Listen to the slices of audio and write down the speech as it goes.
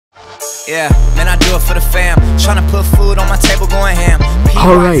Yeah, man, I do it for the fam. Tryna put food on my table, going ham.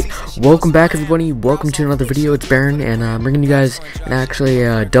 Alright, welcome back everybody, welcome to another video. It's Baron, and I'm bringing you guys an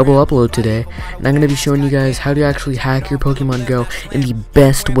double upload today. And I'm going to be showing you guys how to actually hack your Pokemon Go in the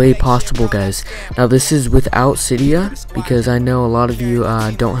best way possible, guys. Now this is without Cydia, because I know a lot of you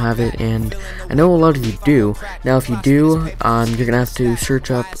don't have it, and I know a lot of you do. Now if you do, you're going to have to search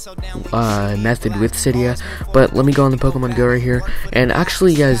up a method with Cydia. But let me go on the Pokemon Go right here. And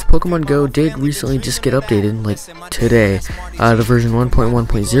actually guys, Pokemon Go did recently just get updated, like today, to version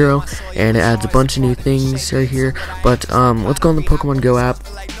 1.1.0, and it adds a bunch of new things right here. But let's go on the Pokemon Go app,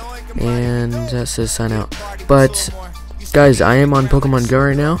 and that says sign out. But guys, I am on Pokemon Go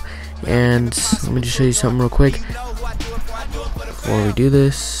right now, and let me just show you something real quick before we do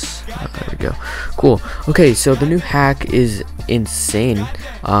this. There we go. Cool. Okay, so the new hack is insane.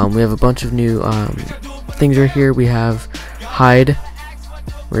 We have a bunch of new things right here. We have hide,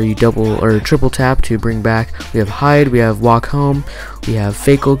 where you double or triple tap to bring back. We have hide, we have walk home, we have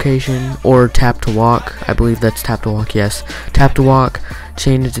fake location, or tap to walk. I believe that's tap to walk, yes. Tap to walk,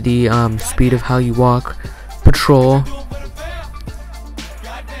 change the speed of how you walk. Patrol,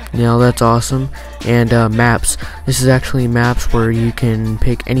 now that's awesome. And maps, this is actually maps where you can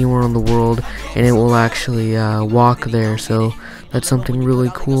pick anywhere in the world and it will actually walk there, so that's something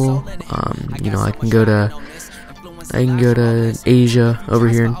really cool. You know, I can go to Asia over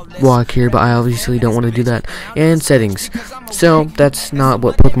here and walk here, but I obviously don't want to do that. And settings, so that's not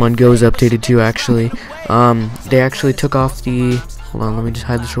what Pokemon Go is updated to actually. They actually took off the, hold on, let me just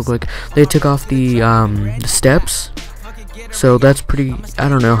hide this real quick. They took off the steps, so that's pretty, I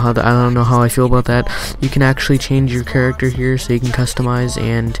don't know how I feel about that. You can actually change your character here, so you can customize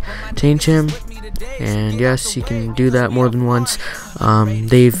and change him. And yes, you can do that more than once.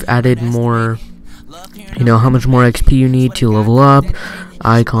 They've added more, you know, how much more XP you need to level up,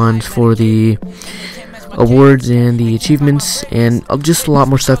 icons for the awards and the achievements, and just a lot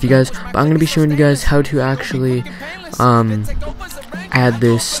more stuff, you guys. But I'm going to be showing you guys how to actually add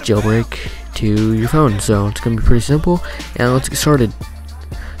this jailbreak to your phone. So it's going to be pretty simple, and let's get started.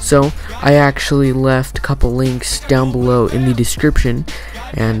 So I actually left a couple links down below in the description,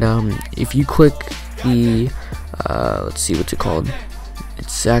 and if you click the let's see, what's it called?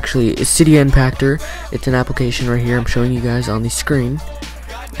 It's actually a Cydia Impactor. It's an application right here I'm showing you guys on the screen.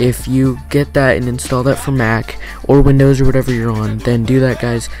 If you get that and install that for Mac or Windows or whatever you're on, then do that,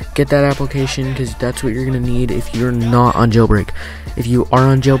 guys. Get that application, because that's what you're going to need if you're not on jailbreak. If you are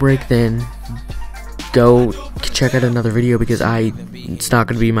on jailbreak, then go check out another video, because it's not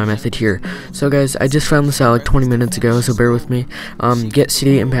going to be my method here. So guys, I just found this out like 20 minutes ago, so bear with me. Get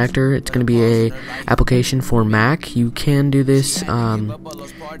Cydia Impactor. It's going to be a application for Mac. You can do this,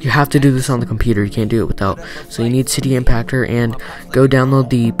 you have to do this on the computer, you can't do it without. So you need Cydia Impactor, and go download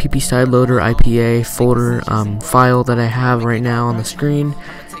the PP Side Loader IPA folder file that I have right now on the screen,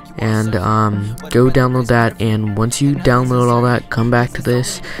 and go download that. And once you download all that, come back to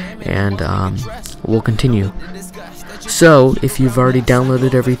this, and we'll continue. So if you've already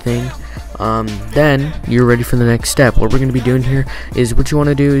downloaded everything, then you're ready for the next step. What we're going to be doing here is, what you want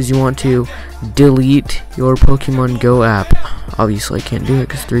to do is you want to delete your Pokemon Go app. Obviously I can't do it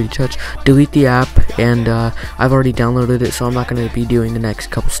because 3D touch. Delete the app, and I've already downloaded it, so I'm not going to be doing the next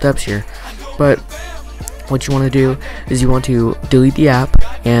couple steps here. But what you want to do is you want to delete the app,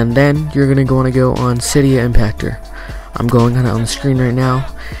 and then you're going to want to go on Cydia Impactor. I'm going on it on the screen right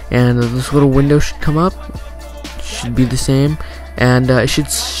now, and this little window should come up. Should be the same, and it should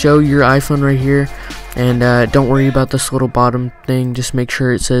show your iPhone right here. And don't worry about this little bottom thing, just make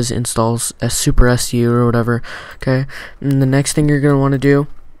sure it says installs as Super SU or whatever. Okay, and the next thing you're going to want to do,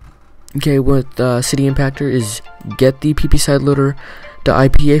 okay, with Cydia Impactor, is get the PP Side Loader, the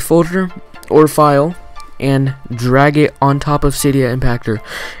IPA folder or file, and drag it on top of Cydia Impactor.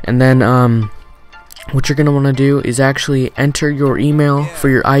 And then what you're going to want to do is actually enter your email for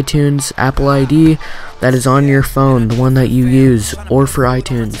your iTunes Apple ID that is on your phone, the one that you use, or for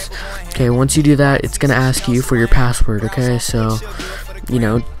iTunes. Okay, once you do that, it's going to ask you for your password. Okay, so you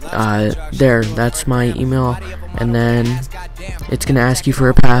know, there, that's my email, and then it's going to ask you for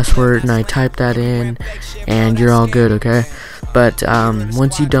a password, and I type that in, and you're all good. Okay, but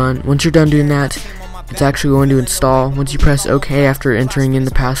once you're done doing that, it's actually going to install. Once you press OK after entering in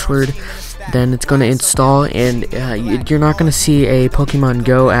the password, then it's going to install, and you're not going to see a Pokemon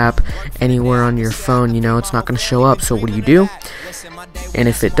Go app anywhere on your phone. You know, it's not going to show up. So what do? And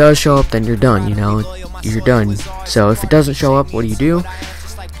if it does show up, then you're done. You know, you're done. So if it doesn't show up, what do?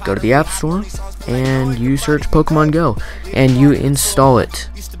 Go to the App Store and you search Pokemon Go and you install it.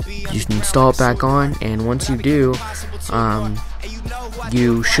 You can install it back on, and once you do,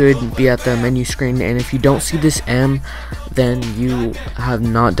 you should be at the menu screen, and if you don't see this M, then you have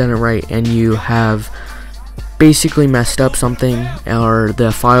not done it right, and you have basically messed up something, or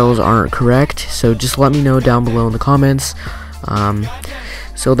the files aren't correct. So just let me know down below in the comments.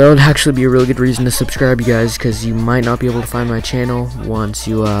 So that would actually be a really good reason to subscribe, you guys, because you might not be able to find my channel once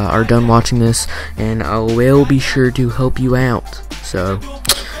you are done watching this, and I will be sure to help you out. So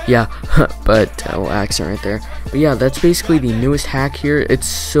yeah, but little accent right there. But yeah, that's basically the newest hack here. It's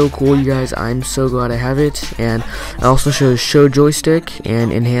so cool, you guys. I'm so glad I have it. And it also shows show joystick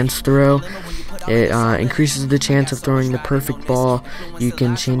and enhanced throw. It increases the chance of throwing the perfect ball. You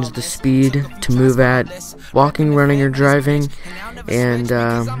can change the speed to move at walking, running, or driving, and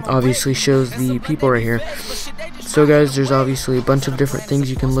obviously shows the people right here. So guys, there's obviously a bunch of different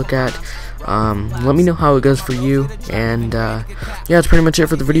things you can look at. Let me know how it goes for you, and yeah, that's pretty much it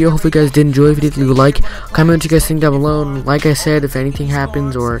for the video. Hopefully you guys did enjoy. If you did, leave a like, comment what you guys think down below, and like I said, if anything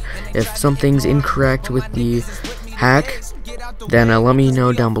happens or if something's incorrect with the hack, then let me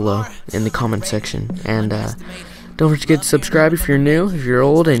know down below in the comment section. And don't forget to subscribe if you're new. If you're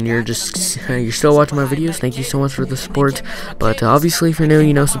old and you're just you're still watching my videos, thank you so much for the support. But obviously if you're new,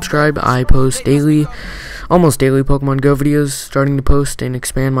 you know, subscribe. I post daily, almost daily Pokemon Go videos, starting to post and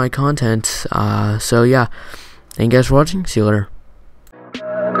expand my content. So yeah, thank you guys for watching. See you later.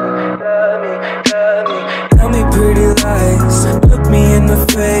 Tell me pretty lies, look me in the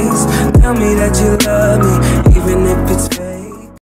face, tell me that you love me, even if it's